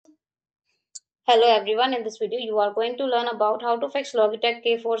Hello everyone, in this video you are going to learn about how to fix Logitech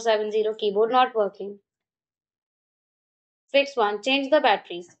K470 keyboard not working. Fix 1. Change the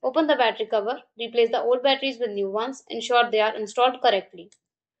batteries. Open the battery cover, replace the old batteries with new ones, ensure they are installed correctly.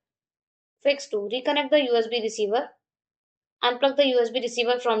 Fix 2. Reconnect the USB receiver. Unplug the USB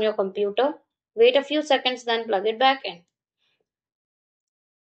receiver from your computer. Wait a few seconds then plug it back in.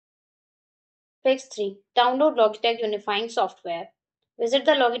 Fix 3. Download Logitech Unifying software. Visit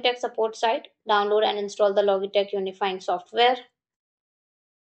the Logitech support site, download and install the Logitech Unifying software.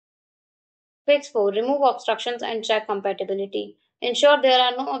 Fix 4. Remove obstructions and check compatibility. Ensure there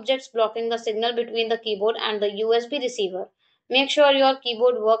are no objects blocking the signal between the keyboard and the USB receiver. Make sure your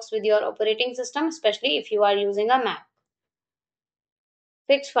keyboard works with your operating system, especially if you are using a Mac.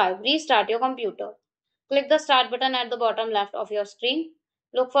 Fix 5. Restart your computer. Click the start button at the bottom left of your screen.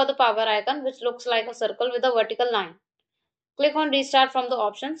 Look for the power icon, which looks like a circle with a vertical line. Click on Restart from the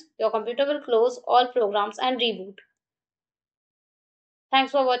options. Your computer will close all programs and reboot.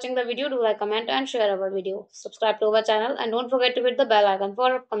 Thanks for watching the video. Do like, comment and share our video. Subscribe to our channel and don't forget to hit the bell icon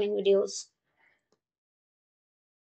for upcoming videos.